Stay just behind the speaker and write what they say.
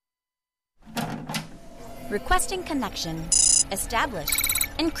Requesting connection. Established.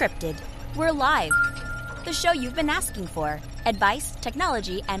 Encrypted. We're live. The show you've been asking for. Advice,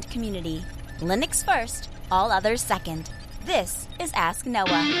 technology, and community. Linux first, all others second. This is Ask Noah.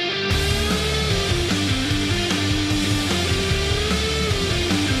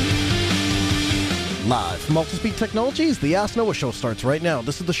 Live from Multispeed Technologies, the Ask Noah show starts right now.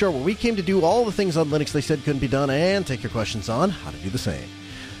 This is the show where we came to do all the things on Linux they said couldn't be done and take your questions on how to do the same.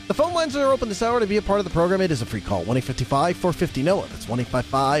 The phone lines are open this hour to be a part of the program. It is a free call, 1-855-450-NOAH. That's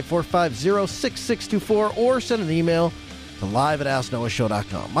 1-855-450-6624, or send an email to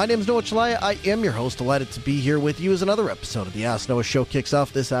live@asknoahshow.com. My name is Noah Chalaya. I am your host. Delighted to be here with you as another episode of the Ask Noah show kicks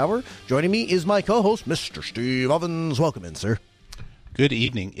off this hour. Joining me is my co-host, Mr. Steve Ovens. Welcome in, sir. Good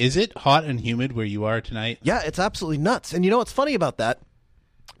evening. Is it hot and humid where you are tonight? Yeah, it's absolutely nuts. And you know what's funny about that?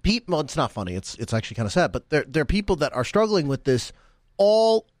 Well, it's not funny. It's actually kind of sad. But there are people that are struggling with this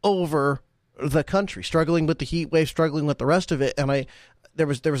all over the country, struggling with the heat wave, struggling with the rest of it. And there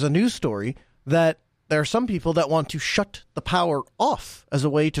was a news story that there are some people that want to shut the power off as a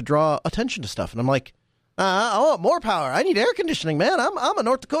way to draw attention to stuff. And I'm like, I want more power. I need air conditioning, man. I'm a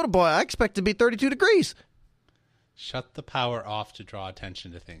North Dakota boy. I expect to be 32 degrees. Shut the power off to draw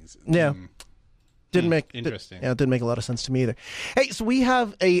attention to things. Yeah. Didn't make a lot of sense to me either. Hey, so we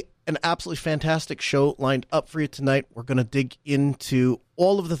have an absolutely fantastic show lined up for you tonight. We're going to dig into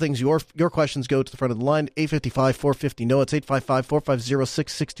all of the things your questions go to the front of the line. 855-450-NOAH. It's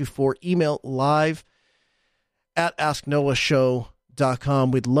 855-450-6624. Email live at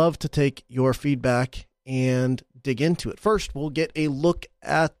asknoahshow.com. We'd love to take your feedback and dig into it. First, we'll get a look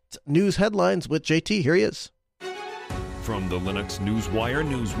at news headlines with JT. Here he is. From the Linux Newswire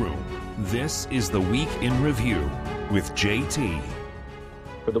newsroom, this is the Week in Review with JT.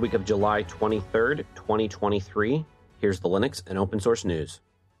 For the week of July 23rd, 2023, here's the Linux and open source news.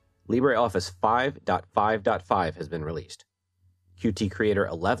 LibreOffice 5.5.5 has been released. Qt Creator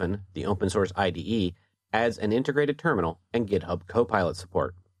 11, the open source IDE, adds an integrated terminal and GitHub Copilot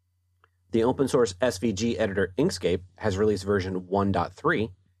support. The open source SVG editor Inkscape has released version 1.3.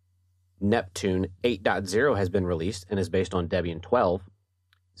 Neptune 8.0 has been released and is based on Debian 12.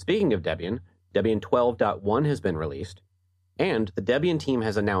 Speaking of Debian, Debian 12.1 has been released, and the Debian team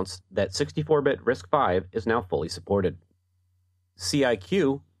has announced that 64-bit RISC-V is now fully supported.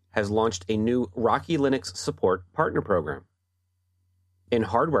 CIQ has launched a new Rocky Linux support partner program. In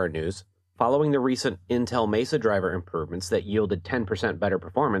hardware news, following the recent Intel Mesa driver improvements that yielded 10% better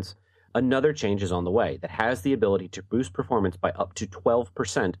performance, another change is on the way that has the ability to boost performance by up to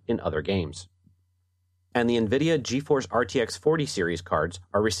 12% in other games. And the NVIDIA GeForce RTX 40 series cards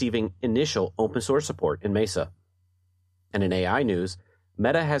are receiving initial open source support in Mesa. And in AI news,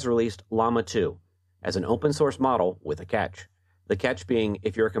 Meta has released Llama 2 as an open source model with a catch. The catch being,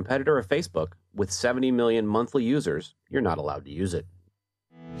 if you're a competitor of Facebook with 70 million monthly users, you're not allowed to use it.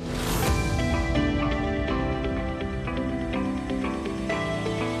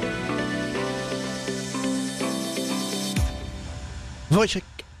 Wojciech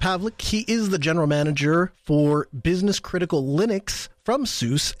Pawlik, he is the general manager for Business Critical Linux from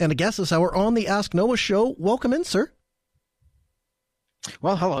SUSE and a guest this hour on the Ask Noah show. Welcome in, sir.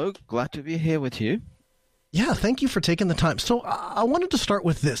 Well, hello. Glad to be here with you. Yeah, thank you for taking the time. So I wanted to start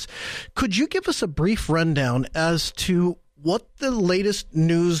with this. Could you give us a brief rundown as to what the latest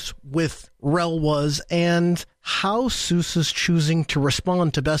news with RHEL was and how SUSE is choosing to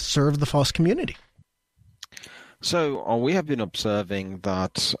respond to best serve the FOSS community? So we have been observing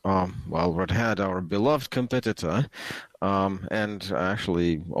that, Red Hat, our beloved competitor, and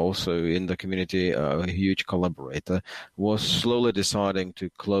actually also in the community a huge collaborator, was slowly deciding to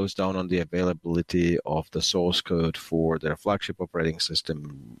close down on the availability of the source code for their flagship operating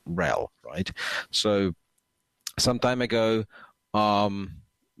system, RHEL, right? So some time ago,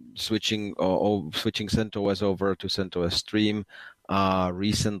 switching CentOS over to CentOS Stream,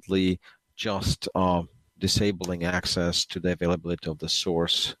 recently just disabling access to the availability of the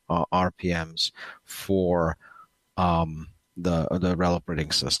source RPMs for the RHEL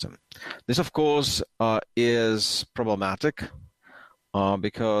operating system. This, of course, is problematic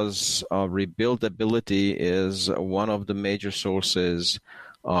because rebuildability is one of the major sources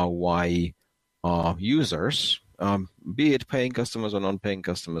why users, be it paying customers or non-paying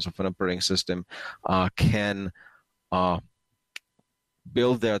customers of an operating system, can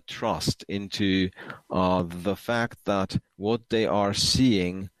build their trust into the fact that what they are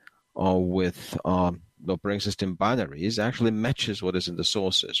seeing with the operating system binaries actually matches what is in the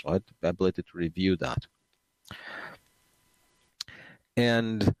sources, right? The ability to review that.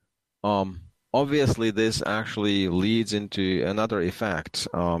 And obviously, this actually leads into another effect.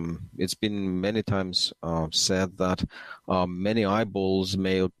 It's been many times said that many eyeballs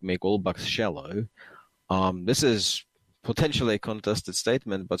make all bugs shallow. This is potentially a contested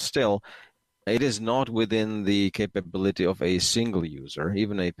statement, but still, it is not within the capability of a single user,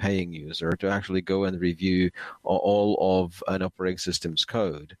 even a paying user, to actually go and review all of an operating system's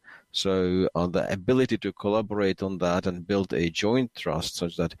code. So the ability to collaborate on that and build a joint trust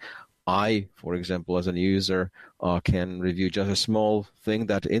such that I, for example, as a user, can review just a small thing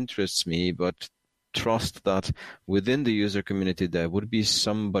that interests me, but trust that within the user community there would be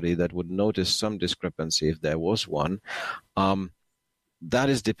somebody that would notice some discrepancy if there was one. That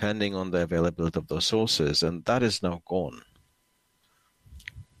is depending on the availability of those sources, and that is now gone.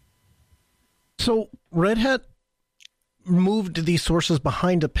 So Red Hat moved these sources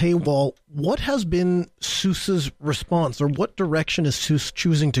behind a paywall. What has been SUSE's response, or what direction is SUSE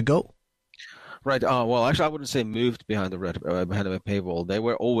choosing to go? Right. Well, actually, I wouldn't say moved behind behind a paywall. They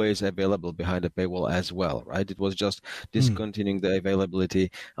were always available behind a paywall as well, right? It was just discontinuing the availability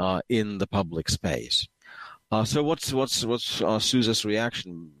in the public space. So what's SUSE's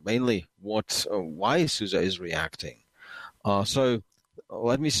reaction? Mainly, why SUSE is reacting? So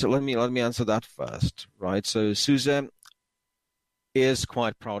let me answer that first, right? So SUSE is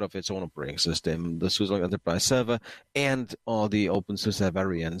quite proud of its own operating system, the SUSE Enterprise Server, and the OpenSUSE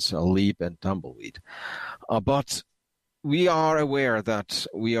variants, Leap and Tumbleweed. But we are aware that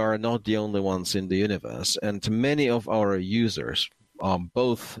we are not the only ones in the universe, and many of our users,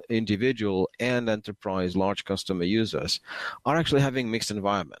 both individual and enterprise large customer users, are actually having mixed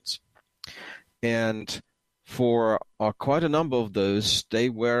environments. And for quite a number of those, they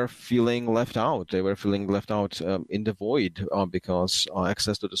were feeling left out. They were feeling left out in the void because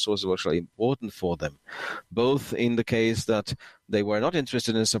access to the source was actually important for them, both in the case that they were not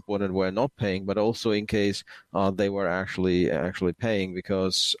interested in support and were not paying, but also in case they were actually paying,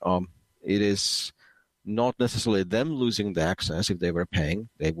 because it is not necessarily them losing the access. If they were paying,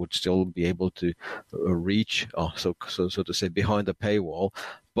 they would still be able to reach, so to say, behind the paywall,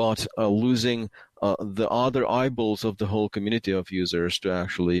 but losing the other eyeballs of the whole community of users to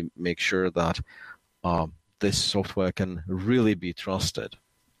actually make sure that this software can really be trusted.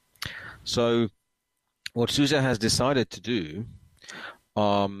 So what SUSE has decided to do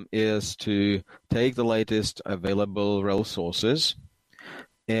is to take the latest available RHEL sources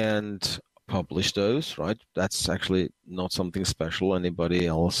and publish those, right? That's actually not something special. Anybody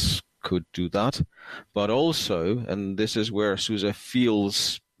else could do that. But also, and this is where SUSE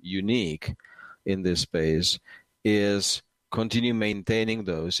feels unique in this space, is continue maintaining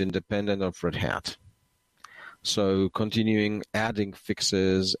those independent of Red Hat. So continuing adding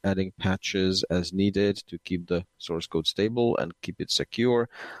fixes, adding patches as needed to keep the source code stable and keep it secure,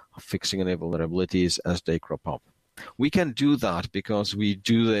 fixing any vulnerabilities as they crop up. We can do that because we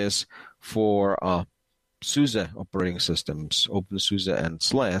do this for SUSE operating systems, OpenSUSE and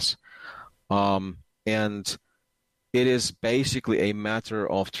SLES, and it is basically a matter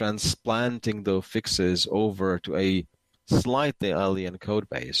of transplanting those fixes over to a slightly alien code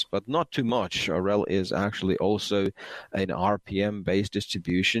base, but not too much. RHEL is actually also an RPM-based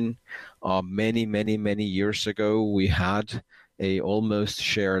distribution. Many years ago, we had a almost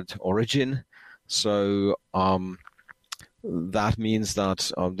shared origin. So that means that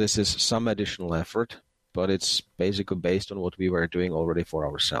this is some additional effort, but it's basically based on what we were doing already for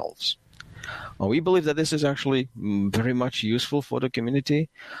ourselves. We believe that this is actually very much useful for the community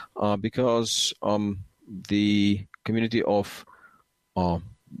because the community of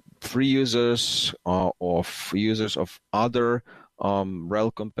free users, of users of other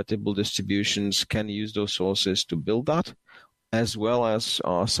RHEL-compatible distributions can use those sources to build that, as well as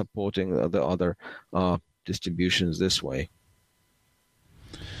supporting the other distributions this way.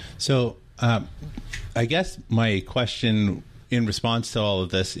 So I guess my question in response to all of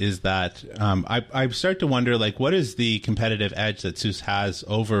this is that I start to wonder, like, what is the competitive edge that SUSE has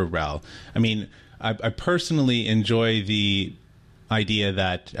over RHEL? I mean, I personally enjoy the idea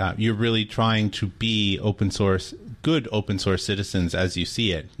that you're really trying to be good open source citizens as you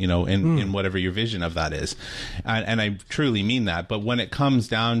see it, in whatever your vision of that is. And I truly mean that. But when it comes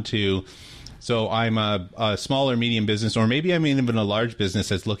down to, so I'm a small or medium business, or maybe I'm even a large business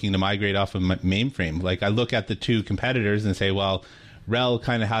that's looking to migrate off of mainframe. Like, I look at the two competitors and say, well, RHEL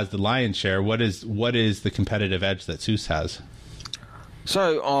kind of has the lion's share. What is the competitive edge that SUSE has?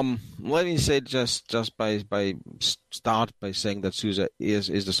 So let me say just by start by saying that SUSE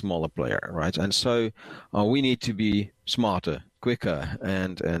is the smaller player, right? And so we need to be smarter, quicker,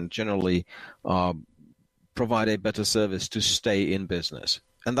 and generally provide a better service to stay in business.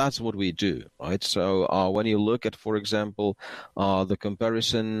 And that's what we do, right? So when you look at, for example, the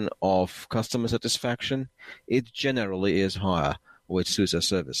comparison of customer satisfaction, it generally is higher with SUSE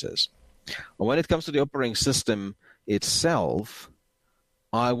services. When it comes to the operating system itself,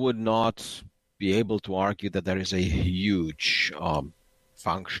 I would not be able to argue that there is a huge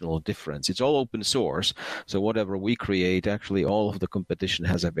functional difference. It's all open source, so whatever we create, actually all of the competition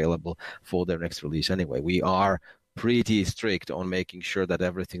has available for their next release anyway. We are pretty strict on making sure that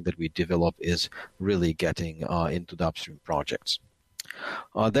everything that we develop is really getting into the upstream projects.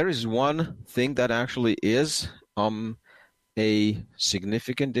 There is one thing that actually is a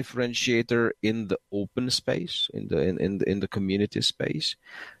significant differentiator in the open space, in the community space,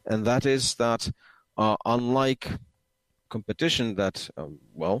 and that is that unlike competition that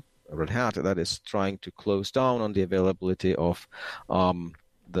Red Hat that is trying to close down on the availability of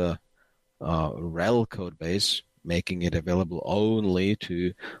the RHEL code base, making it available only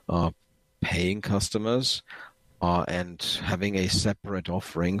to paying customers, and having a separate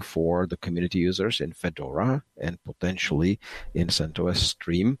offering for the community users in Fedora and potentially in CentOS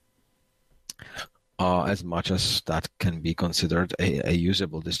Stream, as much as that can be considered a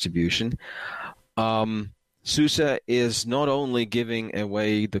usable distribution. SUSE is not only giving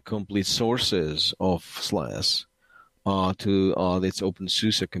away the complete sources of SLAS to its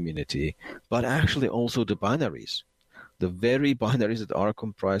OpenSUSE community, but actually also the binaries. The very binaries that are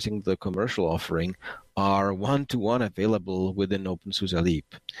comprising the commercial offering are one-to-one available within OpenSUSE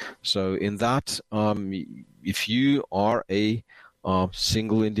Leap. So in that, if you are a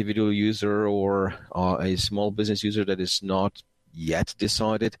single individual user or a small business user that is not yet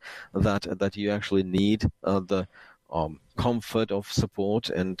decided that you actually need the comfort of support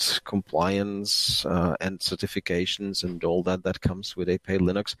and compliance and certifications and all that comes with a paid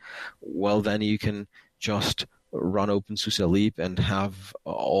Linux, well, then you can just run OpenSUSE Leap and have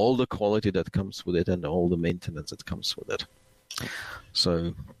all the quality that comes with it and all the maintenance that comes with it.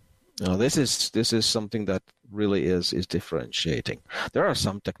 So this is something that really is differentiating. There are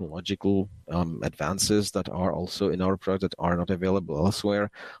some technological advances that are also in our product that are not available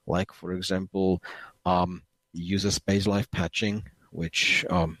elsewhere, like, for example, user space life patching, which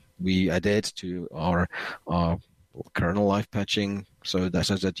we added to our kernel life patching, so that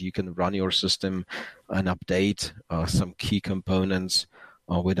says that you can run your system and update some key components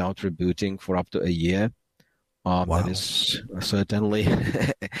without rebooting for up to a year. Wow. That is certainly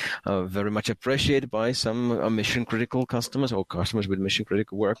very much appreciated by some mission-critical customers or customers with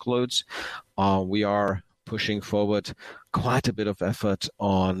mission-critical workloads. We are pushing forward quite a bit of effort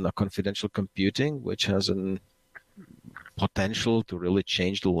on confidential computing, which has a potential to really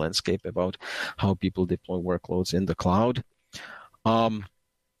change the landscape about how people deploy workloads in the cloud.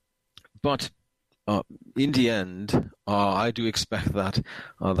 But in the end, I do expect that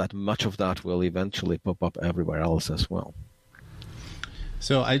much of that will eventually pop up everywhere else as well.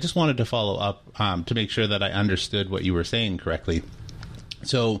 So I just wanted to follow up to make sure that I understood what you were saying correctly.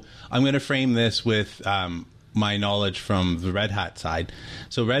 So I'm going to frame this with my knowledge from the Red Hat side.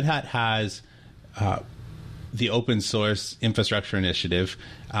 So Red Hat has the open source infrastructure initiative,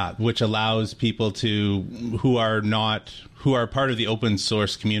 which allows people who are part of the open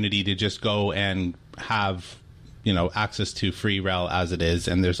source community to just go and have access to free RHEL as it is.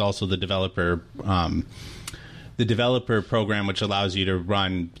 And there's also the developer program, which allows you to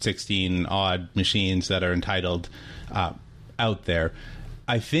run 16 odd machines that are entitled out there.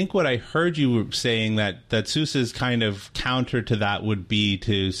 I think what I heard you were saying that SUSE's kind of counter to that would be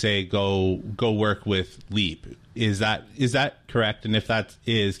to say go work with Leap. Is that correct? And if that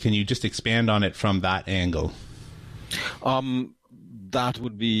is, can you just expand on it from that angle? That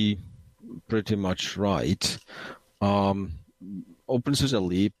would be pretty much right. OpenSUSE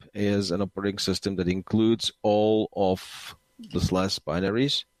Leap is an operating system that includes all of the SLAS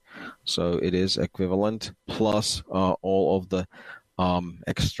binaries, so it is equivalent, plus all of the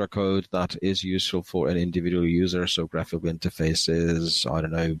extra code that is useful for an individual user, so graphical interfaces,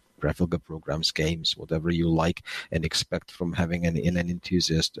 graphical programs, games, whatever you like and expect from having an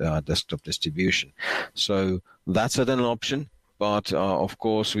enthusiast desktop distribution. So that's an option. But of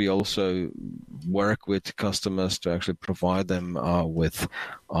course, we also work with customers to actually provide them with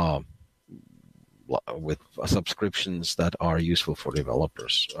subscriptions that are useful for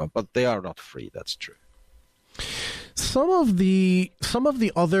developers. But they are not free. That's true. Some of the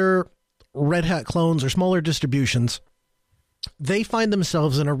other Red Hat clones or smaller distributions they find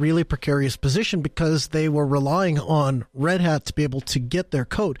themselves in a really precarious position because they were relying on Red Hat to be able to get their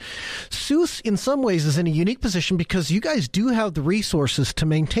code. SUSE, in some ways, is in a unique position because you guys do have the resources to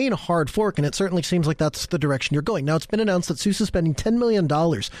maintain a hard fork, and it certainly seems like that's the direction you're going. Now, it's been announced that SUSE is spending $10 million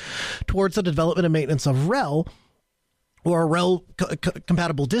towards the development and maintenance of RHEL, or a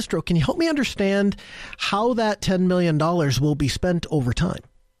RHEL-compatible distro. Can you help me understand how that $10 million will be spent over time?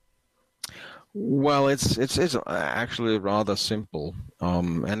 Well, it's actually rather simple,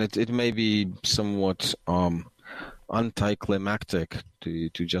 and it may be somewhat anticlimactic to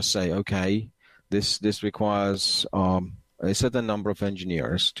just say, okay, this requires a certain number of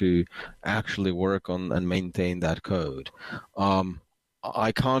engineers to actually work on and maintain that code.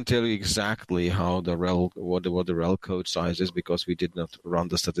 I can't tell you exactly how the RHEL, what the RHEL code size is, because we did not run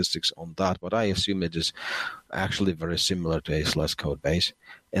the statistics on that, but I assume it is actually very similar to a SLS code base,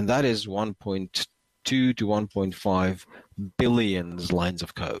 and that is 1.2 to 1.5 billion lines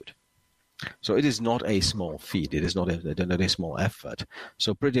of code. So it is not a small feat. It is not a small effort.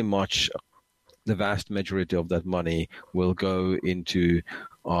 So pretty much the vast majority of that money will go into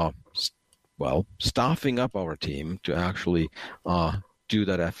staffing up our team to actually do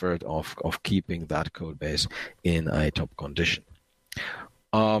that effort of keeping that code base in a top condition.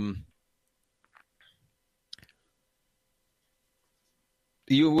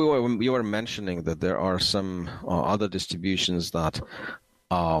 You were mentioning that there are some other distributions that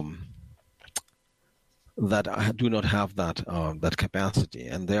do not have that capacity,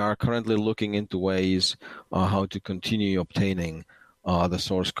 and they are currently looking into ways how to continue obtaining the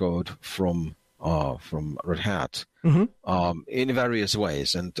source code from Red Hat in various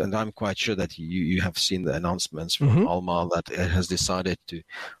ways, and I'm quite sure that you have seen the announcements from Alma that it has decided to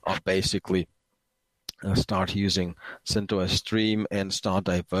basically start using CentOS Stream and start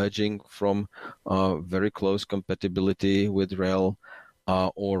diverging from very close compatibility with RHEL,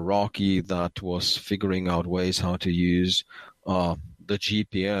 or Rocky that was figuring out ways how to use the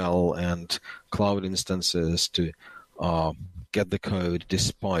GPL and cloud instances to get the code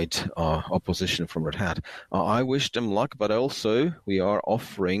despite opposition from Red Hat. I wish them luck, but also we are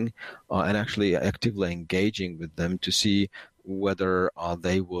offering and actually actively engaging with them to see whether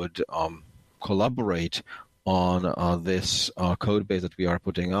they would collaborate on this code base that we are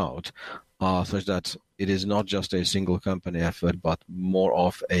putting out, such that it is not just a single company effort, but more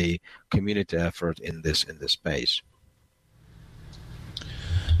of a community effort in this space.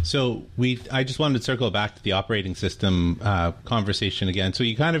 So I just wanted to circle back to the operating system conversation again. So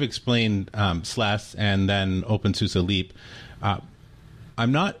you kind of explained SLS and then OpenSUSE Leap.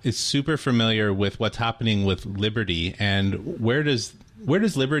 I'm not super familiar with what's happening with Liberty, and where does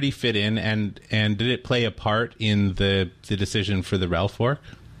Liberty fit in, and did it play a part in the decision for the RHEL fork?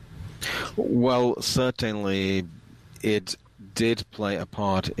 Well, certainly it did play a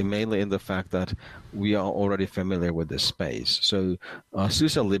part, mainly in the fact that we are already familiar with this space. So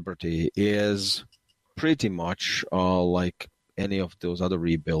SUSE Liberty is pretty much like any of those other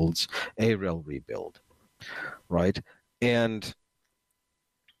rebuilds, a RHEL rebuild, right? And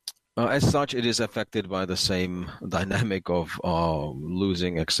as such, it is affected by the same dynamic of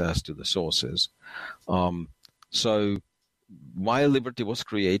losing access to the sources. So while Liberty was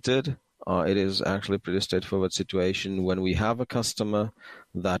created, it is actually a pretty straightforward situation. When we have a customer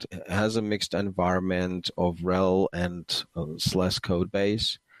that has a mixed environment of RHEL and SLS code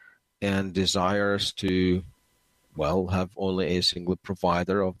base and desires to, have only a single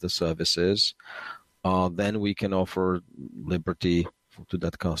provider of the services, then we can offer Liberty to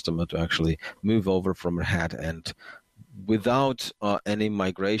that customer to actually move over from Red Hat and without any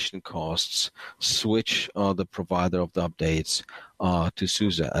migration costs, switch the provider of the updates to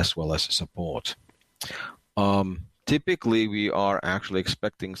SUSE as well as support. Typically, we are actually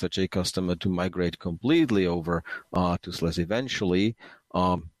expecting such a customer to migrate completely over to SLS eventually,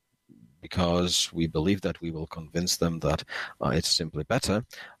 because we believe that we will convince them that it's simply better.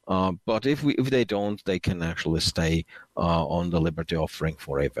 But if they don't, they can actually stay on the Liberty offering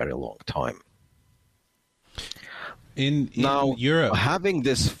for a very long time. In now, Europe, having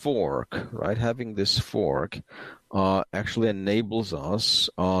this fork actually enables us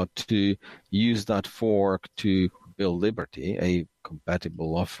to use that fork to build Liberty, a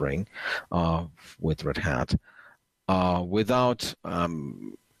compatible offering with Red Hat, without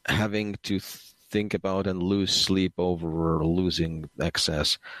having to think about and lose sleep over losing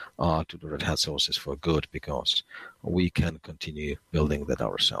access to the Red Hat sources for good, because we can continue building that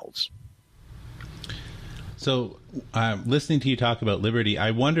ourselves. So listening to you talk about Liberty, I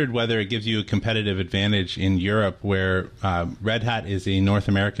wondered whether it gives you a competitive advantage in Europe, where Red Hat is a North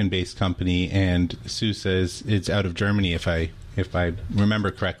American-based company and SUSE is out of Germany, if I if I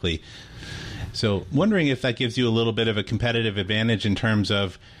remember correctly. So wondering if that gives you a little bit of a competitive advantage in terms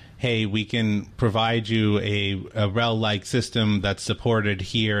of, hey, we can provide you a RHEL-like system that's supported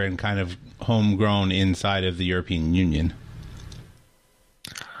here and kind of homegrown inside of the European Union.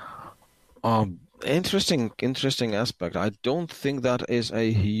 Interesting aspect. I don't think that is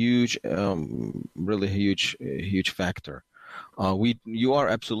a huge, really huge factor. You are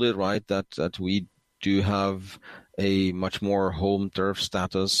absolutely right that we do have a much more home turf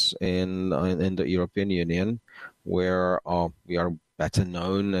status in the European Union, where we are better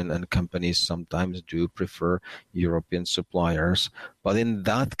known, and companies sometimes do prefer European suppliers. But in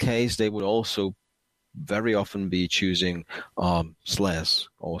that case, they would also very often be choosing SLES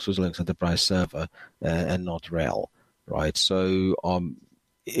or SUSE Linux Enterprise Server and not RHEL, right? So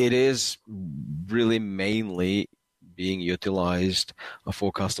it is really mainly being utilized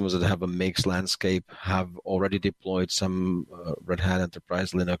for customers that have a mixed landscape, have already deployed some Red Hat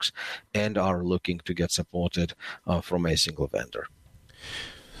Enterprise Linux, and are looking to get supported from a single vendor.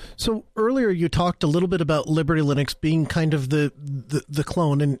 So earlier you talked a little bit about Liberty Linux being kind of the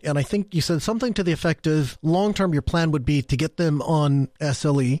clone, and I think you said something to the effect of long-term your plan would be to get them on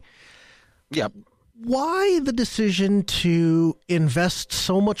SLE. Yep. Why the decision to invest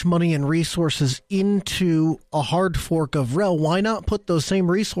so much money and resources into a hard fork of RHEL? Why not put those same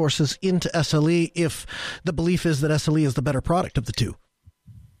resources into SLE if the belief is that SLE is the better product of the two?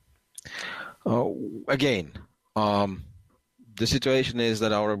 Again, the situation is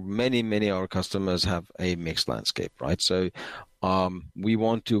that many our customers have a mixed landscape, right? So we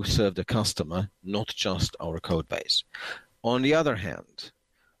want to serve the customer, not just our code base. On the other hand,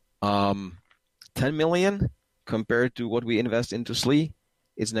 10 million compared to what we invest into SLE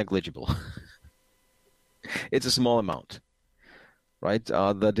is negligible. It's a small amount, right?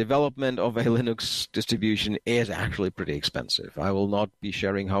 The development of a Linux distribution is actually pretty expensive. I will not be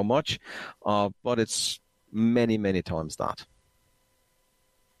sharing how much, but it's many, many times that.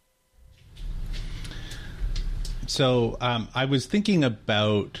 So I was thinking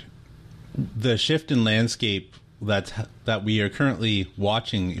about the shift in landscape that we are currently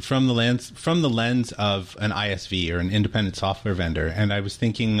watching from the lens of an ISV or an independent software vendor, and I was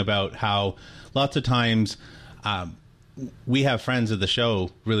thinking about how lots of times we have friends of the show,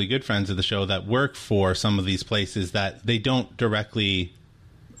 really good friends of the show, that work for some of these places that they don't directly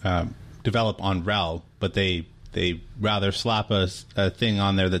develop on RHEL, but they rather slap a thing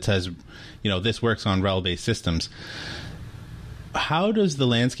on there that says, this works on RHEL-based systems. How does the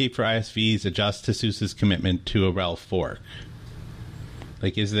landscape for ISVs adjust to SUSE's commitment to a RHEL fork?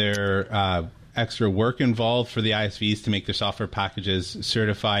 Like, is there extra work involved for the ISVs to make their software packages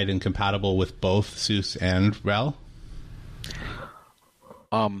certified and compatible with both SUSE and RHEL?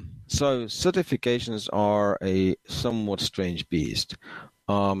 So certifications are a somewhat strange beast.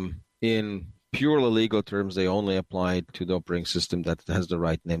 In purely legal terms, they only apply to the operating system that has the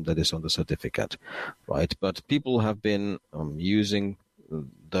right name that is on the certificate, right? But people have been using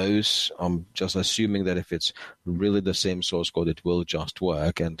those, just assuming that if it's really the same source code, it will just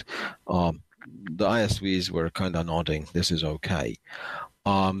work. And the ISVs were kind of nodding, this is okay.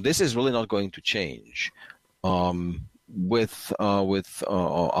 This is really not going to change. With our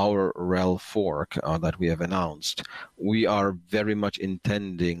RHEL fork that we have announced, we are very much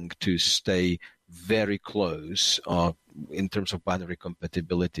intending to stay very close in terms of binary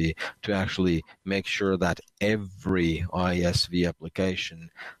compatibility to actually make sure that every ISV application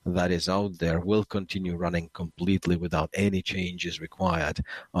that is out there will continue running completely without any changes required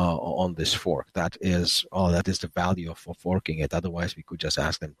on this fork. That is the value of forking it. Otherwise, we could just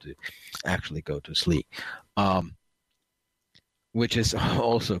ask them to actually go to SLE. Which is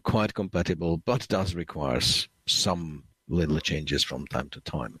also quite compatible, but does require some little changes from time to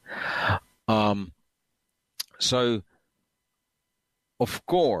time. So, of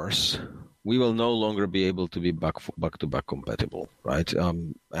course, we will no longer be able to be back-to-back compatible, right?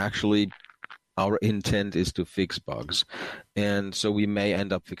 Actually, our intent is to fix bugs, and so we may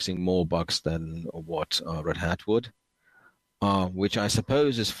end up fixing more bugs than what Red Hat would. Which I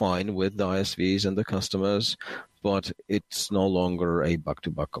suppose is fine with the ISVs and the customers, but it's no longer a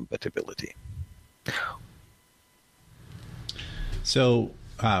back-to-back compatibility. So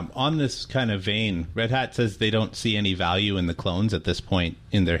on this kind of vein, Red Hat says they don't see any value in the clones at this point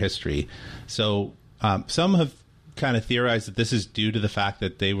in their history. So some have kind of theorized that this is due to the fact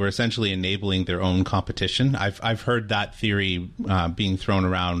that they were essentially enabling their own competition. I've heard that theory being thrown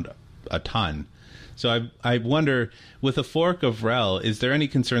around a ton. So I wonder, with a fork of RHEL, is there any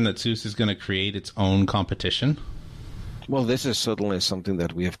concern that SUSE is going to create its own competition? Well, this is certainly something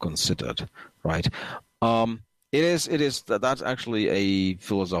that we have considered, right? It is. That's actually a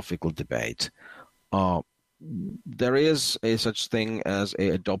philosophical debate. There is a such thing as a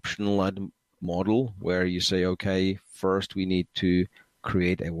adoption-led model where you say, okay, first we need to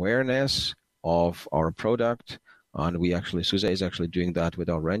create awareness of our product, and SUSE is actually doing that with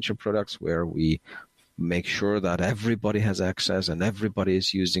our Rancher products, where we make sure that everybody has access and everybody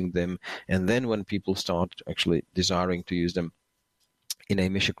is using them, and then when people start actually desiring to use them in a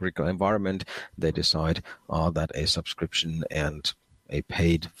mission-critical environment, they decide that a subscription and a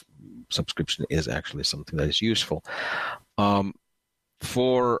paid subscription is actually something that is useful. I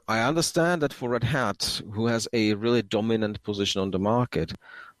understand that for Red Hat, who has a really dominant position on the market,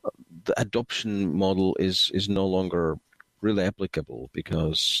 the adoption model is no longer really applicable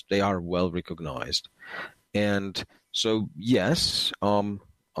because they are well recognized. And so, yes,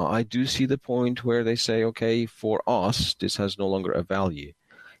 I do see the point where they say, okay, for us, this has no longer a value.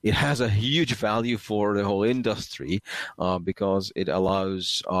 It has a huge value for the whole industry because it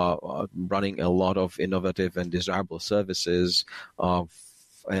allows running a lot of innovative and desirable services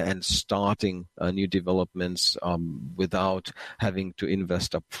and starting new developments without having to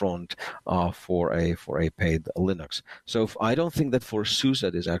invest upfront for a paid Linux. So I don't think that for SUSE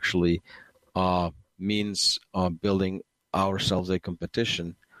this actually means building ourselves a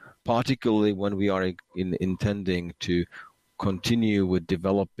competition, particularly when we are intending to continue with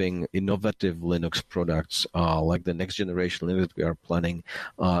developing innovative Linux products like the next generation Linux that we are planning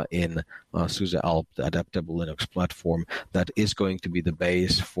in SUSE Alp, the adaptable Linux platform that is going to be the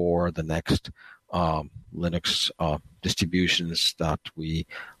base for the next Linux distributions that we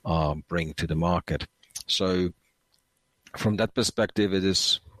bring to the market. So from that perspective, it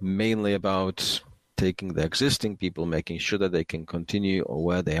is mainly about taking the existing people, making sure that they can continue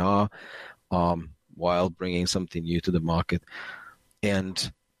where they are while bringing something new to the market.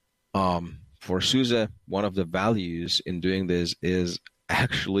 And for SUSE, one of the values in doing this is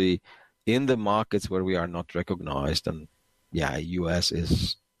actually in the markets where we are not recognized, and US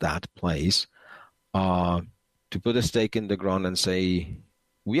is that place, to put a stake in the ground and say,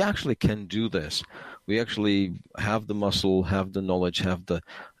 we actually can do this. We actually have the muscle, have the knowledge, have the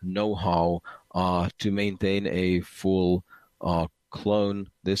know-how to maintain a full clone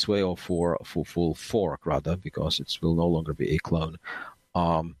this way, or for a full fork rather, because it will no longer be a clone.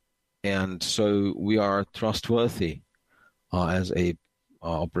 And so we are trustworthy as a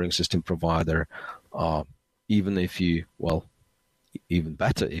operating system provider, even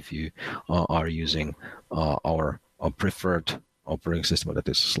better if you are using our preferred operating system, that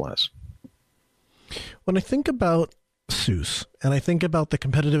is SLAS. When I think about SUSE and I think about the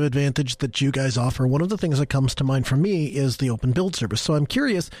competitive advantage that you guys offer, one of the things that comes to mind for me is the open build service. So I'm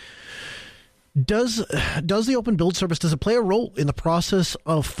curious, does the open build service, does it play a role in the process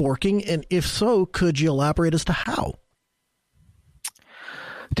of forking? And if so, could you elaborate as to how?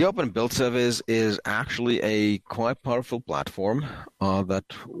 The Open Build Service is actually a quite powerful platform that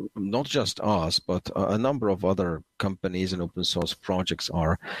not just us, but a number of other companies and open source projects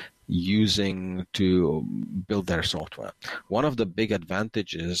are using to build their software. One of the big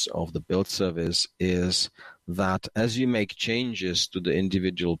advantages of the build service is that as you make changes to the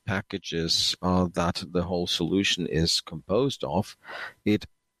individual packages that the whole solution is composed of, it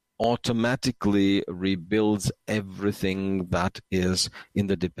automatically rebuilds everything that is in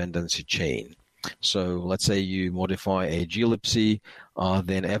the dependency chain. So let's say you modify a glibc,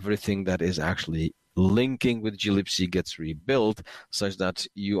 then everything that is actually linking with glibc gets rebuilt, such that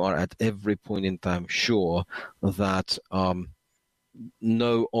you are at every point in time sure that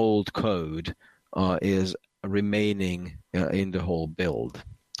no old code is remaining in the whole build,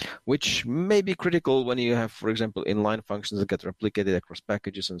 which may be critical when you have, for example, inline functions that get replicated across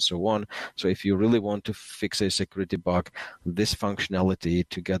packages and so on. So if you really want to fix a security bug, this functionality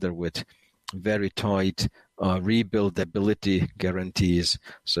together with very tight rebuildability guarantees,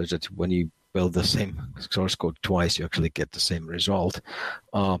 so that when you build the same source code twice, you actually get the same result.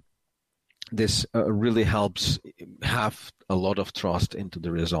 This really helps have a lot of trust into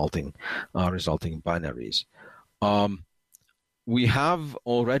the resulting binaries. We have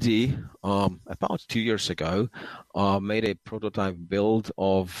already, about 2 years ago, made a prototype build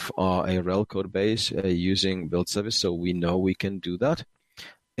of a RHEL code base using build service, so we know we can do that.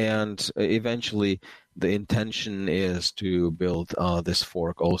 And eventually, the intention is to build this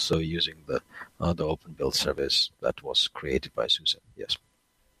fork also using the open build service that was created by SUSE. Yes.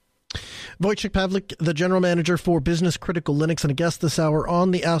 Wojciech Pawlik, the General Manager for Business Critical Linux, and a guest this hour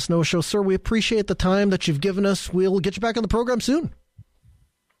on the Ask Noah Show. Sir, we appreciate the time that you've given us. We'll get you back on the program soon.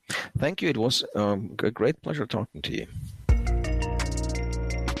 Thank you. It was a great pleasure talking to you.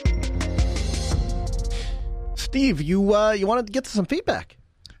 Steve, you wanted to get to some feedback.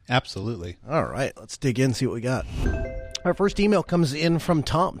 Absolutely. All right, let's dig in, see what we got. Our first email comes in from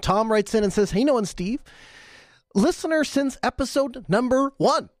Tom. Tom writes in and says, "Hey, Noah and Steve, listener since episode number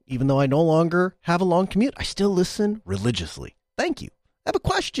 1. Even though I no longer have a long commute, I still listen religiously. Thank you. I have a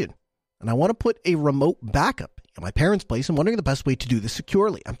question, and I want to put a remote backup at my parents' place. I'm wondering the best way to do this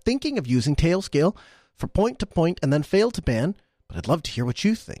securely. I'm thinking of using Tailscale for point-to-point and then fail-to-ban, but I'd love to hear what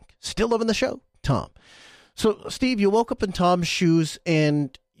you think. Still loving the show, Tom." So, Steve, you woke up in Tom's shoes,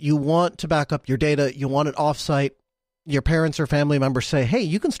 and you want to back up your data. You want it off-site. Your parents or family members say, "Hey,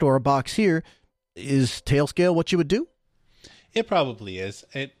 you can store a box here." Is Tailscale what you would do? It probably is.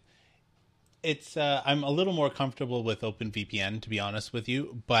 It's I'm a little more comfortable with OpenVPN, to be honest with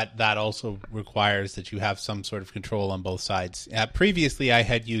you, but that also requires that you have some sort of control on both sides. Previously, I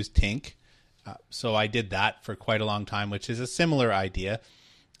had used Tink, so I did that for quite a long time, which is a similar idea.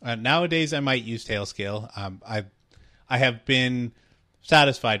 Nowadays, I might use Tailscale. I have been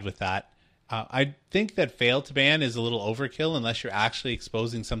satisfied with that. I think that fail-to-ban is a little overkill unless you're actually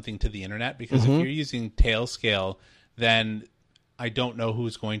exposing something to the internet, because if you're using Tailscale, then I don't know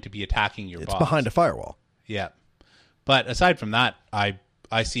who's going to be attacking your box. It's behind a firewall. Yeah. But aside from that,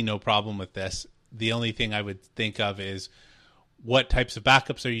 I see no problem with this. The only thing I would think of is, what types of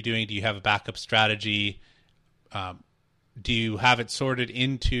backups are you doing? Do you have a backup strategy? Do you have it sorted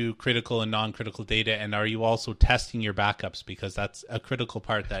into critical and non-critical data? And are you also testing your backups? Because that's a critical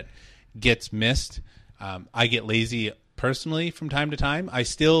part that gets missed. I get lazy personally from time to time. I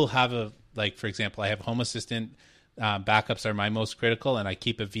still have for example, I have Home Assistant backups are my most critical, and I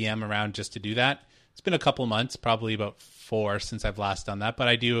keep a VM around just to do that. It's been a couple months, probably about 4 since I've last done that, but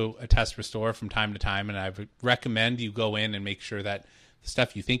I do a test restore from time to time, and I would recommend you go in and make sure that the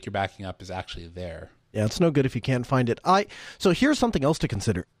stuff you think you're backing up is actually there. Yeah, it's no good if you can't find it. So here's something else to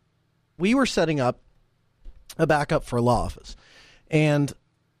consider. We were setting up a backup for a law office, and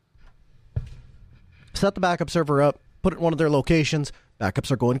set the backup server up, put it in one of their locations.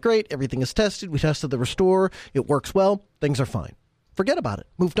 Backups are going great. Everything is tested. We tested the restore. It works well. Things are fine. Forget about it.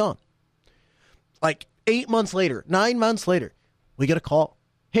 Moved on. Like 8 months later, 9 months later, we get a call.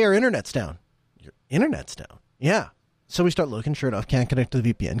 "Hey, our internet's down." Your internet's down? Yeah. So we start looking. Sure enough, can't connect to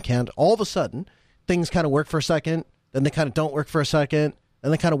the VPN. Can't. All of a sudden, things kind of work for a second. Then they kind of don't work for a second.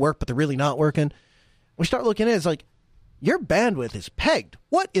 Then they kind of work, but they're really not working. We start looking at it. It's like, your bandwidth is pegged.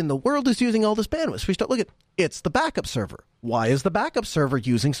 What in the world is using all this bandwidth? So we start looking. It's the backup server. Why is the backup server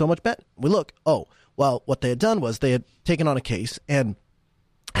using so much bandwidth? We look. Oh, well, what they had done was they had taken on a case and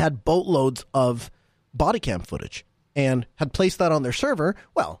had boatloads of body cam footage and had placed that on their server.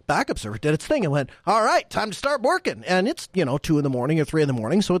 Well, backup server did its thing and went, "All right, time to start working." And it's, 2 in the morning or 3 in the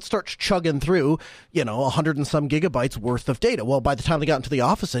morning. So it starts chugging through, 100 and some gigabytes worth of data. Well, by the time they got into the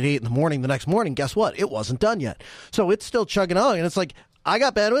office at 8 in the morning the next morning, guess what? It wasn't done yet. So it's still chugging on. And it's like, I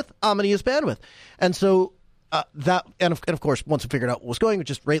got bandwidth. I'm going to use bandwidth. And so and of course, once we figured out what was going, we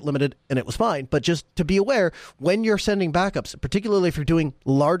just rate limited and it was fine. But just to be aware, when you're sending backups, particularly if you're doing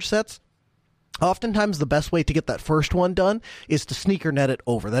large sets, oftentimes the best way to get that first one done is to sneaker net it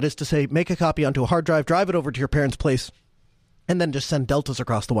over. That is to say, make a copy onto a hard drive, drive it over to your parents' place, and then just send deltas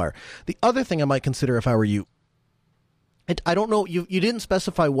across the wire. The other thing I might consider if I were you, I don't know, you didn't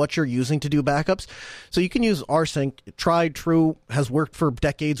specify what you're using to do backups, so you can use rsync. Tried, true, has worked for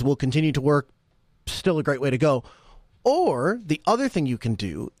decades, will continue to work, still a great way to go. Or the other thing you can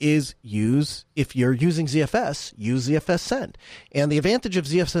do is if you're using ZFS, use ZFS send. And the advantage of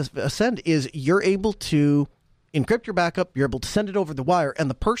ZFS send is you're able to encrypt your backup, you're able to send it over the wire, and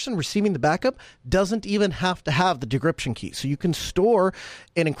the person receiving the backup doesn't even have to have the decryption key. So you can store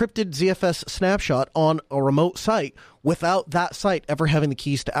an encrypted ZFS snapshot on a remote site without that site ever having the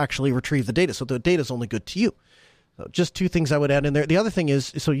keys to actually retrieve the data. So the data is only good to you. So just 2 things I would add in there. The other thing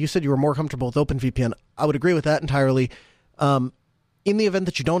is, so you said you were more comfortable with OpenVPN. I would agree with that entirely. In the event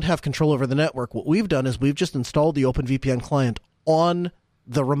that you don't have control over the network, what we've done is we've just installed the OpenVPN client on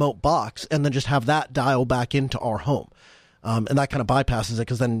the remote box and then just have that dial back into our home. And that kind of bypasses it,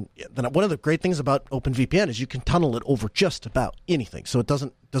 because then one of the great things about OpenVPN is you can tunnel it over just about anything. So it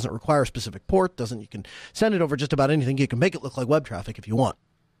doesn't require a specific port. You can send it over just about anything. You can make it look like web traffic if you want.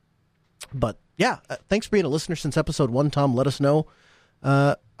 But yeah, thanks for being a listener since episode 1, Tom. Let us know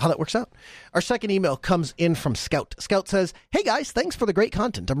how that works out. Our second email comes in from Scout. Scout says, "Hey guys, thanks for the great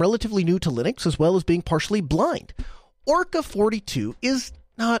content. I'm relatively new to Linux as well as being partially blind. Orca 42 is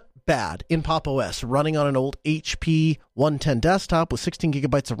not bad in Pop! OS, running on an old HP 110 desktop with 16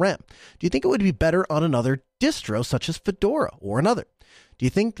 gigabytes of RAM. Do you think it would be better on another distro such as Fedora or another? Do you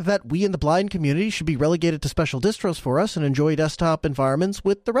think that we in the blind community should be relegated to special distros for us and enjoy desktop environments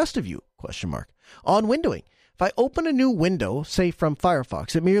with the rest of you? On windowing. If I open a new window, say from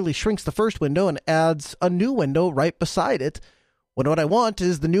Firefox, it merely shrinks the first window and adds a new window right beside it. What I want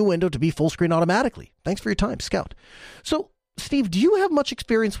is the new window to be full screen automatically. Thanks for your time, Scout. So, Steve, do you have much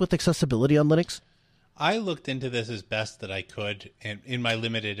experience with accessibility on Linux? I looked into this as best that I could, and in my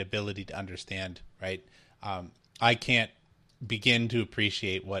limited ability to understand, right? I can't begin to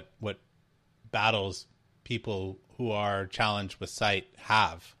appreciate what battles people who are challenged with sight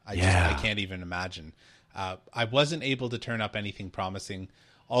have. I can't even imagine. I wasn't able to turn up anything promising.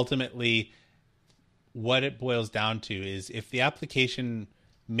 Ultimately, what it boils down to is if the application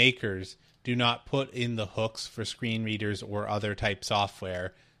makers do not put in the hooks for screen readers or other type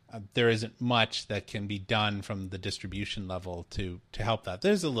software, there isn't much that can be done from the distribution level to help that.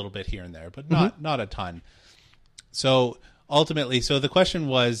 There's a little bit here and there, but not a ton. So ultimately, the question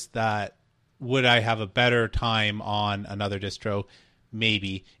was that would I have a better time on another distro?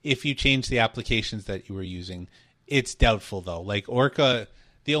 Maybe. If you change the applications that you were using, it's doubtful though. Like Orca,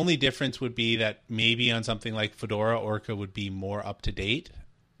 the only difference would be that maybe on something like Fedora, Orca would be more up to date,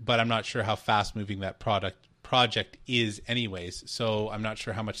 but I'm not sure how fast moving that project is anyways. So I'm not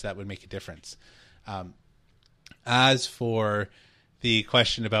sure how much that would make a difference. As for the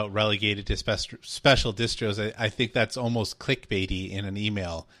question about relegated to special distros, I think that's almost clickbaity in an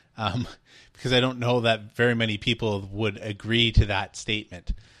email, because I don't know that very many people would agree to that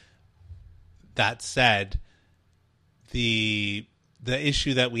statement. That said, the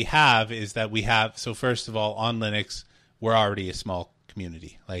issue that we have is that so first of all, on Linux, we're already a small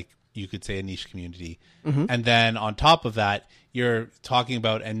community, like you could say a niche community. Mm-hmm. And then on top of that, you're talking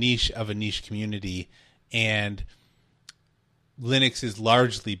about a niche of a niche community, and Linux is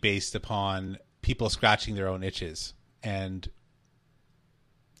largely based upon people scratching their own itches. And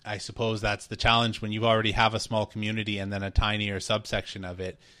I suppose that's the challenge when you already have a small community and then a tinier subsection of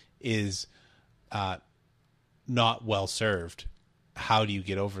it is not well served. How do you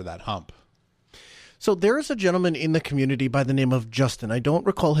get over that hump? So there is a gentleman in the community by the name of Justin. I don't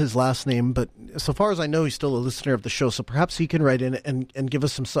recall his last name, but so far as I know, he's still a listener of the show. So perhaps he can write in and give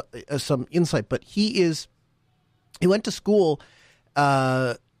us some insight. But he went to school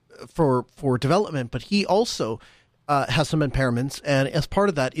for development, but he also has some impairments, and as part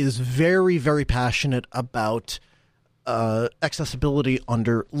of that is very, very passionate about accessibility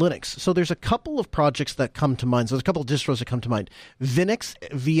under Linux. So there's a couple of projects that come to mind. So there's a couple of distros that come to mind. Vinux,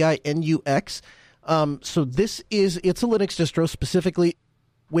 Vinux. So it's a Linux distro specifically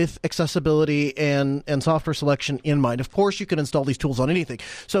with accessibility and software selection in mind. Of course, you can install these tools on anything.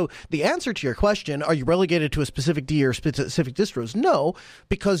 So the answer to your question, are you relegated to a specific D or specific distros? No,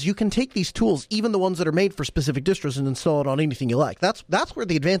 because you can take these tools, even the ones that are made for specific distros, and install it on anything you like. That's where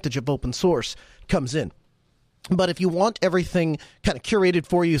the advantage of open source comes in. But if you want everything kind of curated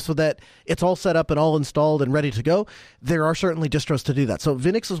for you so that it's all set up and all installed and ready to go, there are certainly distros to do that. So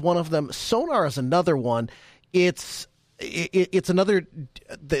Vinux is one of them. Sonar is another one. It's another,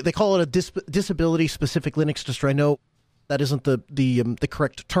 they call it a disability-specific Linux distro. I know that isn't the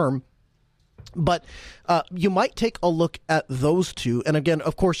correct term. But you might take a look at those two. And again,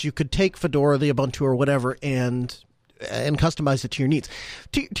 of course, you could take Fedora, the Ubuntu, or whatever, and customize it to your needs.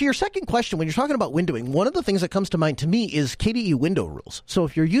 To your second question, when you're talking about windowing, one of the things that comes to mind to me is KDE window rules. So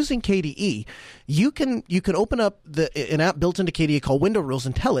if you're using KDE, you can open up an app built into KDE called Window Rules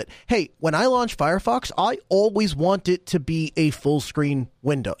and tell it, hey, when I launch Firefox, I always want it to be a full screen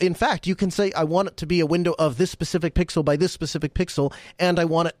window. In fact, you can say, I want it to be a window of this specific pixel by this specific pixel, and I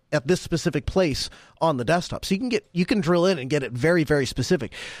want it at this specific place on the desktop. So you can drill in and get it very, very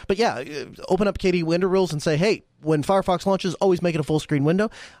specific. But yeah, open up KDE Window Rules and say, hey, when Firefox launches, always make it a full screen window.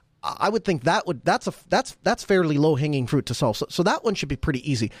 I would think that's fairly low hanging fruit to solve. So that one should be pretty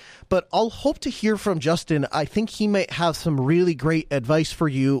easy. But I'll hope to hear from Justin. I think he might have some really great advice for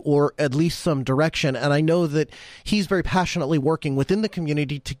you, or at least some direction. And I know that he's very passionately working within the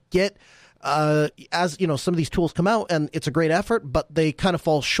community to get, as you know, some of these tools come out, and it's a great effort, but they kind of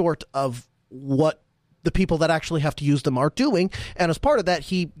fall short of what the people that actually have to use them are doing. And as part of that,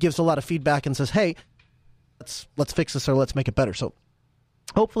 he gives a lot of feedback and says, hey, let's fix this, or let's make it better. So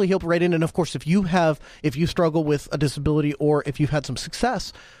hopefully he'll write in. And of course, if you struggle with a disability, or if you've had some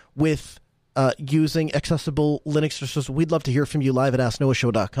success with using accessible Linux distros, we'd love to hear from you live at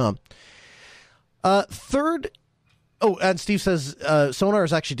AskNoahShow.com. Third, and Steve says Sonar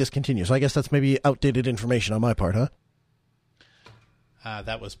is actually discontinued. So I guess that's maybe outdated information on my part, huh?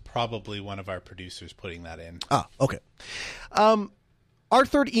 That was probably one of our producers putting that in. Ah, okay. Our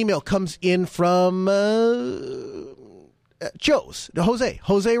third email comes in from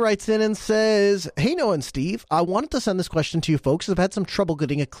Jose writes in and says, "Hey, Noah and Steve, I wanted to send this question to you folks as I've had some trouble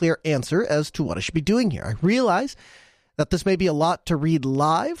getting a clear answer as to what I should be doing here. I realize that this may be a lot to read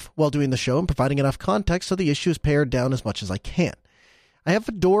live while doing the show and providing enough context so the issue is pared down as much as I can. I have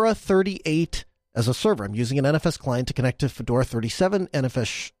Fedora 38 as a server. I'm using an NFS client to connect to Fedora 37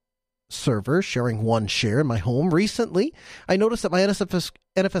 NFS server, sharing one share in my home. Recently, I noticed that my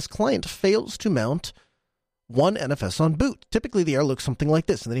NFS client fails to mount one NFS on boot. Typically, the error looks something like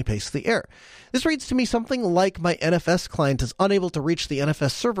this, and then he pastes the error. This reads to me something like my NFS client is unable to reach the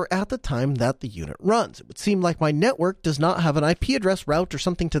NFS server at the time that the unit runs. It would seem like my network does not have an IP address route or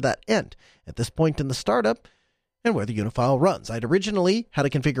something to that end at this point in the startup and where the unit file runs. I'd originally had a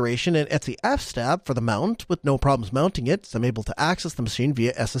configuration in Etsy fstab for the mount with no problems mounting it, so I'm able to access the machine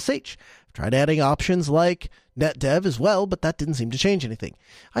via SSH. I've tried adding options like netdev as well, but that didn't seem to change anything.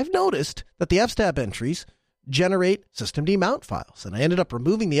 I've noticed that the fstab entries generate systemd mount files, and I ended up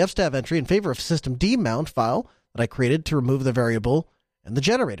removing the fstab entry in favor of systemd mount file that I created to remove the variable and the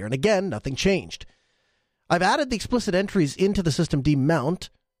generator, and again, nothing changed. I've added the explicit entries into the systemd mount,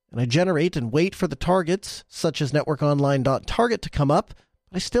 and I generate and wait for the targets, such as networkonline.target, to come up,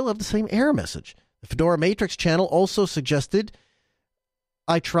 but I still have the same error message. The Fedora Matrix channel also suggested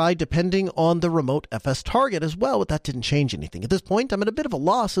I tried depending on the remote FS target as well, but that didn't change anything. At this point, I'm at a bit of a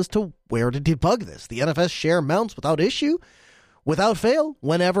loss as to where to debug this. The NFS share mounts without issue, without fail,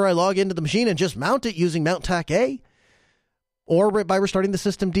 whenever I log into the machine and just mount it using mount tac A, or by restarting the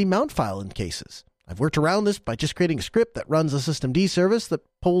systemd mount file in cases. I've worked around this by just creating a script that runs a systemd service that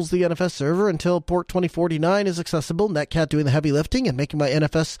pulls the NFS server until port 2049 is accessible, Netcat doing the heavy lifting and making my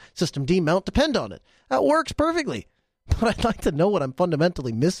NFS systemd mount depend on it. That works perfectly. But I'd like to know what I'm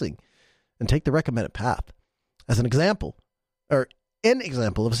fundamentally missing and take the recommended path. As an example, or an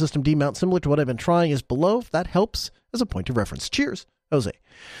example of a systemd mount similar to what I've been trying is below, if that helps as a point of reference. Cheers, Jose.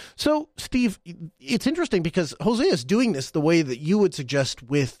 So, Steve, it's interesting because Jose is doing this the way that you would suggest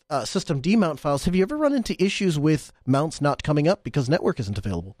with systemd mount files. Have you ever run into issues with mounts not coming up because network isn't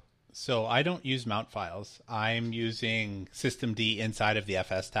available? So I don't use mount files. I'm using systemd inside of the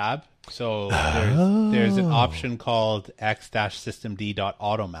FS tab. So there's an option called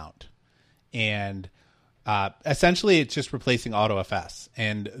x-systemd.automount. And essentially it's just replacing AutoFS.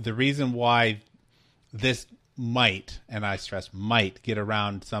 And the reason why this might, and I stress might, get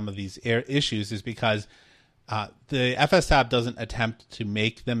around some of these issues is because the FS tab doesn't attempt to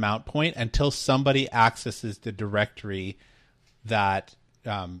make the mount point until somebody accesses the directory that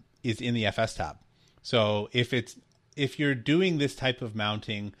is in the FS tab. So if you're doing this type of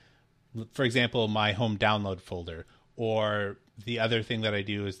mounting, for example, my home download folder, or the other thing that I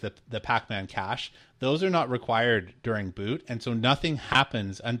do is the Pac-Man cache, those are not required during boot. And so nothing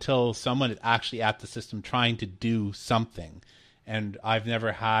happens until someone is actually at the system trying to do something. And I've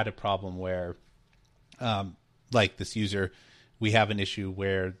never had a problem where, like this user, we have an issue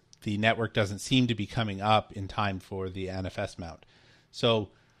where the network doesn't seem to be coming up in time for the NFS mount. So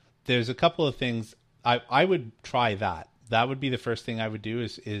there's a couple of things I would try that. That would be the first thing I would do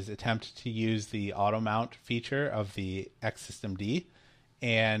is attempt to use the auto mount feature of the xsystemd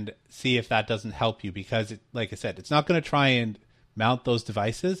and see if that doesn't help you, because like I said, it's not going to try and mount those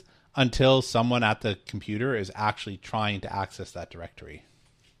devices until someone at the computer is actually trying to access that directory.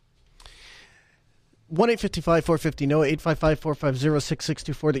 1-855-450-NOAH,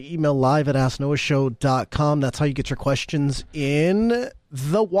 855-450-6624. The email live at asknoahshow.com. That's how you get your questions in.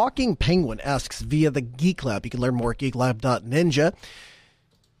 The Walking Penguin asks via the Geek Lab. You can learn more at geeklab.ninja.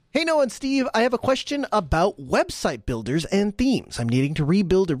 Hey, Noah and Steve, I have a question about website builders and themes. I'm needing to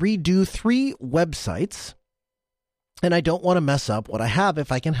rebuild or redo 3 websites, and I don't want to mess up what I have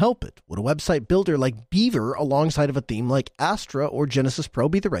if I can help it. Would a website builder like Beaver alongside of a theme like Astra or Genesis Pro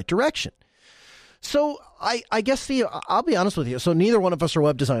be the right direction? So I guess, I'll be honest with you. So neither one of us are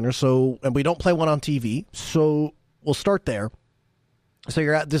web designers, and we don't play one on TV. So we'll start there.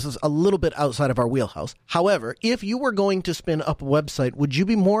 So this is a little bit outside of our wheelhouse. However, if you were going to spin up a website, would you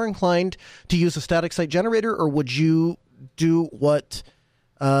be more inclined to use a static site generator, or would you do what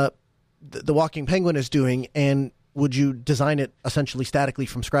the Walking Penguin is doing, and would you design it essentially statically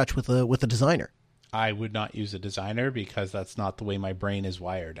from scratch with a designer? I would not use a designer because that's not the way my brain is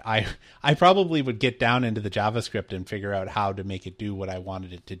wired. I probably would get down into the JavaScript and figure out how to make it do what I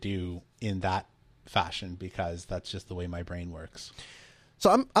wanted it to do in that fashion, because that's just the way my brain works. So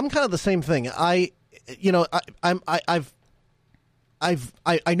I'm kind of the same thing. I know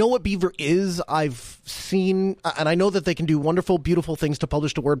what Beaver is. I've seen, and I know that they can do wonderful, beautiful things to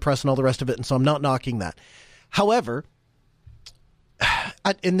publish to WordPress and all the rest of it, and so I'm not knocking that. However,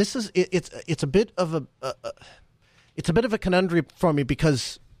 and this is it's a bit of it's a bit of a conundrum for me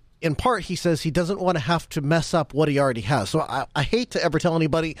because in part he says he doesn't want to have to mess up what he already has. So I hate to ever tell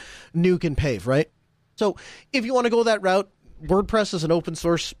anybody nuke and pave, right? So if you want to go that route, WordPress is an open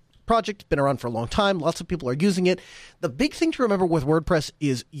source project, been around for a long time. Lots of people are using it. The big thing to remember with WordPress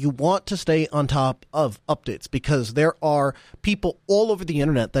is you want to stay on top of updates because there are people all over the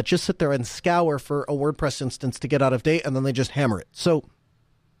internet that just sit there and scour for a WordPress instance to get out of date, and then they just hammer it. So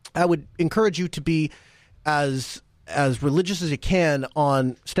I would encourage you to be as religious as you can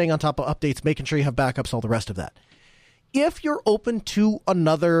on staying on top of updates, making sure you have backups, all the rest of that. If you're open to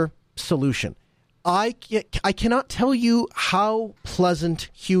another solution, I cannot tell you how pleasant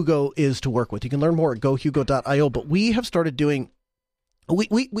Hugo is to work with. You can learn more at gohugo.io, but we have started doing,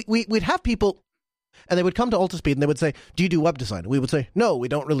 we'd have people, and they would come to Altispeed and they would say, do you do web design? And we would say, no, we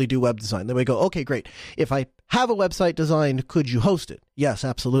don't really do web design. Then we go, okay, great. If I have a website designed, could you host it? Yes,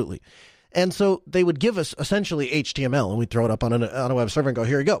 absolutely. And so they would give us essentially HTML, and we'd throw it up on a web server and go,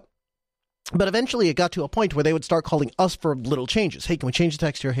 here you go. But eventually it got to a point where they would start calling us for little changes. Hey, can we change the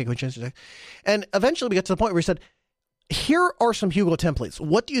text here? Hey, can we change the text? And eventually we got to the point where we said, here are some Hugo templates.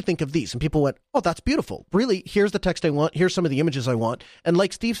 What do you think of these? And people went, oh, that's beautiful. Really, here's the text I want. Here's some of the images I want. And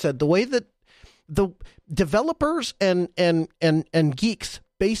like Steve said, the way that the developers and geeks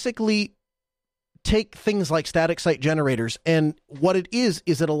basically take things like static site generators, and what it is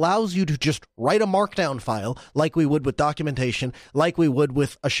it allows you to just write a markdown file like we would with documentation, like we would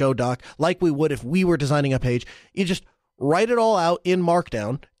with a show doc, like we would if we were designing a page. You just write it all out in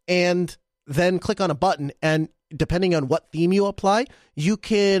markdown and then click on a button, and depending on what theme you apply, you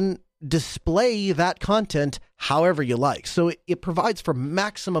can display that content however you like. So it provides for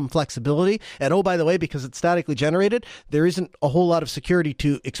maximum flexibility. And oh, by the way, because it's statically generated, there isn't a whole lot of security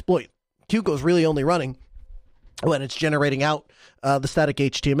to exploit. Hugo's really only running when it's generating out the static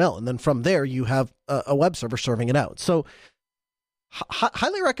HTML. And then from there, you have a web server serving it out. So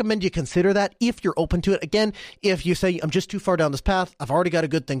highly recommend you consider that if you're open to it. Again, if you say, I'm just too far down this path, I've already got a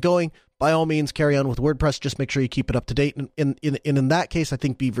good thing going, by all means, carry on with WordPress. Just make sure you keep it up to date. And in that case, I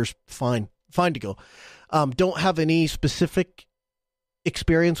think Beaver's fine to go. Don't have any specific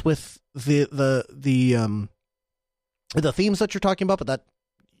experience with the themes that you're talking about, but that,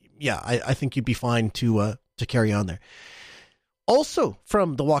 yeah, I think you'd be fine to carry on there. Also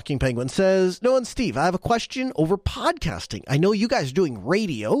from the Walking Penguin says, Noah and Steve, I have a question over podcasting. I know you guys are doing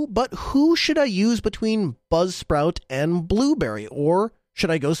radio, but who should I use between Buzzsprout and Blueberry, or should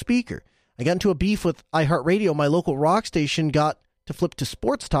I go speaker? I got into a beef with iHeartRadio. My local rock station got to flip to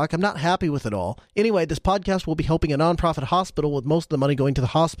sports talk. I'm not happy with it all. Anyway, this podcast will be helping a nonprofit hospital with most of the money going to the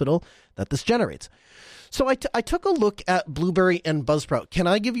hospital that this generates. So I took a look at Blueberry and Buzzsprout. Can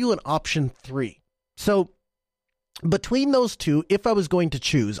I give you an option 3? So between those two, if I was going to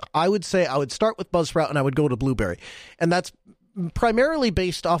choose, I would say I would start with Buzzsprout and I would go to Blueberry. And that's primarily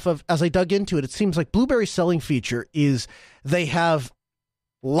based off of, as I dug into it, it seems like Blueberry's selling feature is they have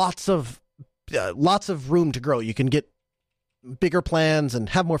lots of room to grow. You can get bigger plans and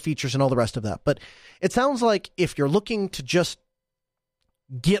have more features and all the rest of that. But it sounds like if you're looking to just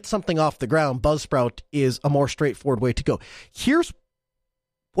get something off the ground, Buzzsprout is a more straightforward way to go. Here's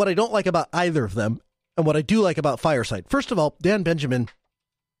what I don't like about either of them and what I do like about Fireside. First of all, Dan Benjamin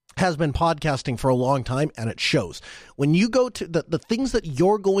has been podcasting for a long time, and it shows. When you go to the things that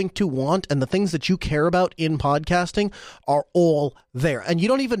you're going to want and the things that you care about in podcasting are all there. And you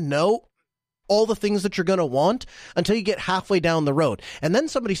don't even know all the things that you're going to want until you get halfway down the road. And then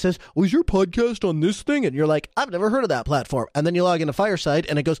somebody says, was your podcast on this thing? And you're like, I've never heard of that platform. And then you log into Fireside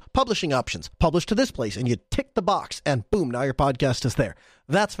and it goes, publishing options, publish to this place. And you tick the box and boom, now your podcast is there.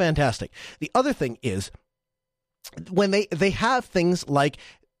 That's fantastic. The other thing is when they have things like,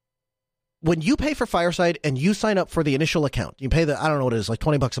 when you pay for Fireside and you sign up for the initial account, you pay I don't know what it is, like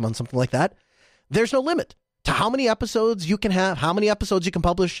 $20 a month, something like that. There's no limit to how many episodes you can have, how many episodes you can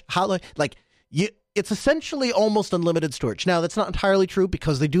publish, it's essentially almost unlimited storage. Now, that's not entirely true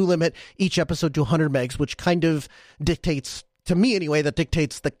because they do limit each episode to 100 megs, which kind of dictates, to me anyway, that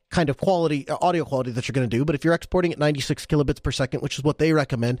dictates the kind of quality, audio quality that you're going to do. But if you're exporting at 96 kilobits per second, which is what they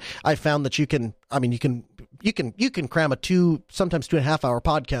recommend, I found that you can cram sometimes 2.5 hour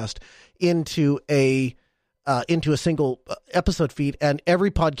podcast into a single episode feed, and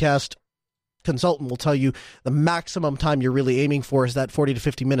every podcast consultant will tell you the maximum time you're really aiming for is that 40 to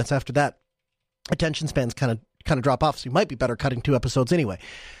 50 minutes. After that, attention spans kind of drop off, so you might be better cutting 2 episodes anyway.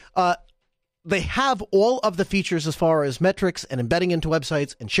 They have all of the features as far as metrics and embedding into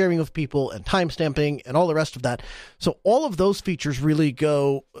websites and sharing with people and timestamping and all the rest of that. So all of those features really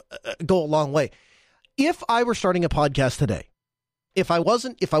go a long way. If I were starting a podcast today, if I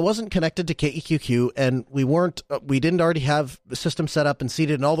wasn't connected to KEQQ and we didn't already have the system set up and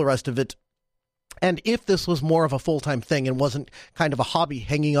seated and all the rest of it, and if this was more of a full-time thing and wasn't kind of a hobby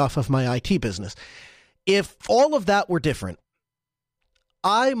hanging off of my IT business, if all of that were different,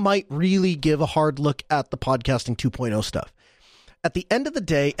 I might really give a hard look at the podcasting 2.0 stuff. At the end of the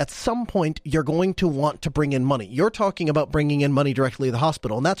day, at some point, you're going to want to bring in money. You're talking about bringing in money directly to the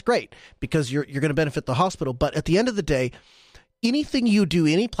hospital, and that's great because you're going to benefit the hospital. But at the end of the day, anything you do,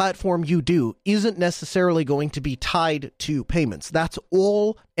 any platform you do, isn't necessarily going to be tied to payments. That's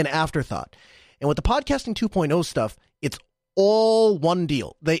all an afterthought. And with the podcasting 2.0 stuff, it's all one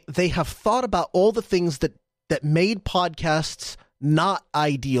deal. They have thought about all the things that made podcasts not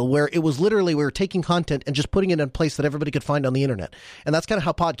ideal, where it was literally we were taking content and just putting it in a place that everybody could find on the internet. And that's kind of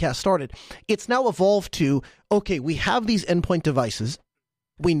how podcasts started. It's now evolved to, okay, we have these endpoint devices.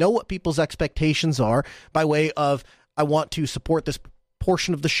 We know what people's expectations are by way of, I want to support this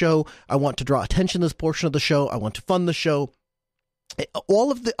portion of the show. I want to draw attention to this portion of the show. I want to fund the show.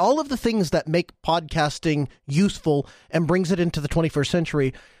 All of the things that make podcasting useful and brings it into the 21st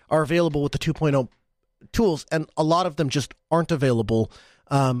century are available with the 2.0 tools, and a lot of them just aren't available.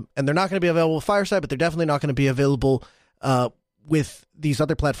 And they're not going to be available with Fireside, but they're definitely not going to be available with these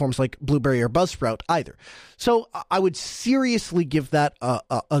other platforms like Blueberry or Buzzsprout either. So I would seriously give that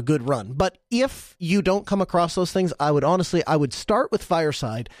a good run. But if you don't come across those things, I would start with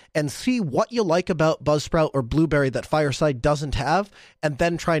Fireside and see what you like about Buzzsprout or Blueberry that Fireside doesn't have, and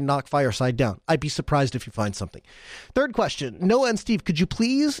then try and knock Fireside down. I'd be surprised if you find something. Third question. Noah and Steve, could you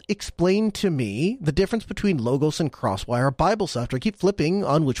please explain to me the difference between Logos and Crosswire Bible software? I keep flipping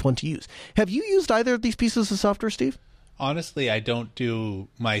on which one to use. Have you used either of these pieces of software, Steve? Honestly, I don't do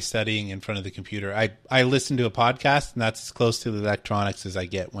my studying in front of the computer. I listen to a podcast, and that's as close to the electronics as I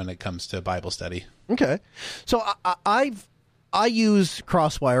get when it comes to Bible study. Okay. So I use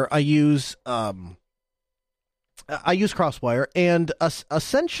Crosswire. I use Crosswire, and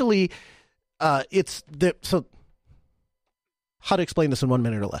essentially it's the so how to explain this in 1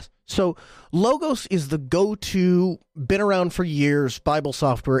 minute or less. So Logos is the go-to, been around for years, Bible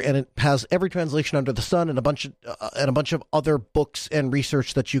software, and it has every translation under the sun and a bunch of other books and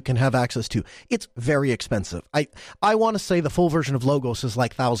research that you can have access to. It's very expensive. I want to say the full version of Logos is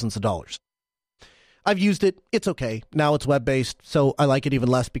like thousands of dollars. I've used it. It's okay. Now it's web-based, so I like it even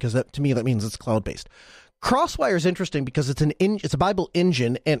less because to me that means it's cloud-based. Crosswire is interesting because it's a Bible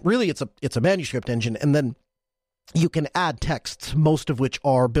engine, and really it's a manuscript engine, and then you can add texts, most of which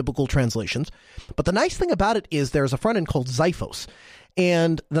are biblical translations. But the nice thing about it is there's a front end called Xiphos.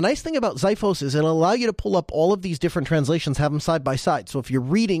 And the nice thing about Xiphos is it'll allow you to pull up all of these different translations, have them side by side. So if you're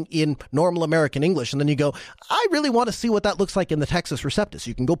reading in normal American English and then you go, I really want to see what that looks like in the Texas Receptus,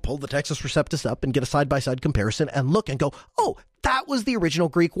 you can go pull the Texas Receptus up and get a side-by-side comparison and look and go, oh, that was the original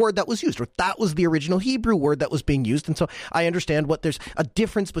Greek word that was used, or that was the original Hebrew word that was being used. And so I understand there's a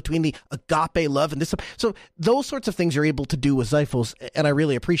difference between the agape love and this. So those sorts of things you're able to do with Xiphos, and I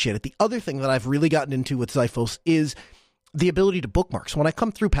really appreciate it. The other thing that I've really gotten into with Xiphos is the ability to bookmark. So when I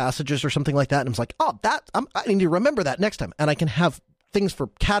come through passages or something like that, and I'm like, oh, I need to remember that next time. And I can have things for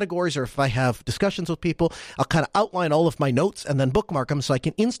categories, or if I have discussions with people, I'll kind of outline all of my notes and then bookmark them so I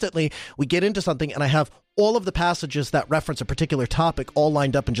can instantly, we get into something and I have all of the passages that reference a particular topic all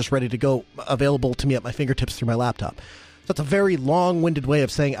lined up and just ready to go, available to me at my fingertips through my laptop. So that's a very long-winded way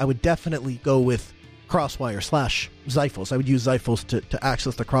of saying I would definitely go with Crosswire / Xiphos. I would use Xiphos to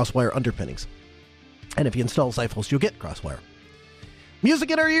access the Crosswire underpinnings. And if you install Xiphos, you'll get Crosswire.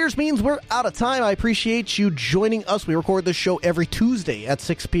 Music in our ears means we're out of time. I appreciate you joining us. We record this show every Tuesday at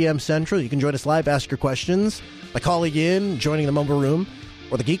 6 p.m. Central. You can join us live, ask your questions by calling in, joining the Mumble Room,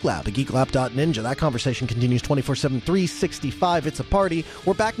 or the Geek Lab, the geeklab.ninja. That conversation continues 24/7, 365. It's a party.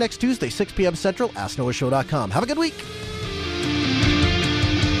 We're back next Tuesday, 6 p.m. Central. AskNoahShow.com. Have a good week.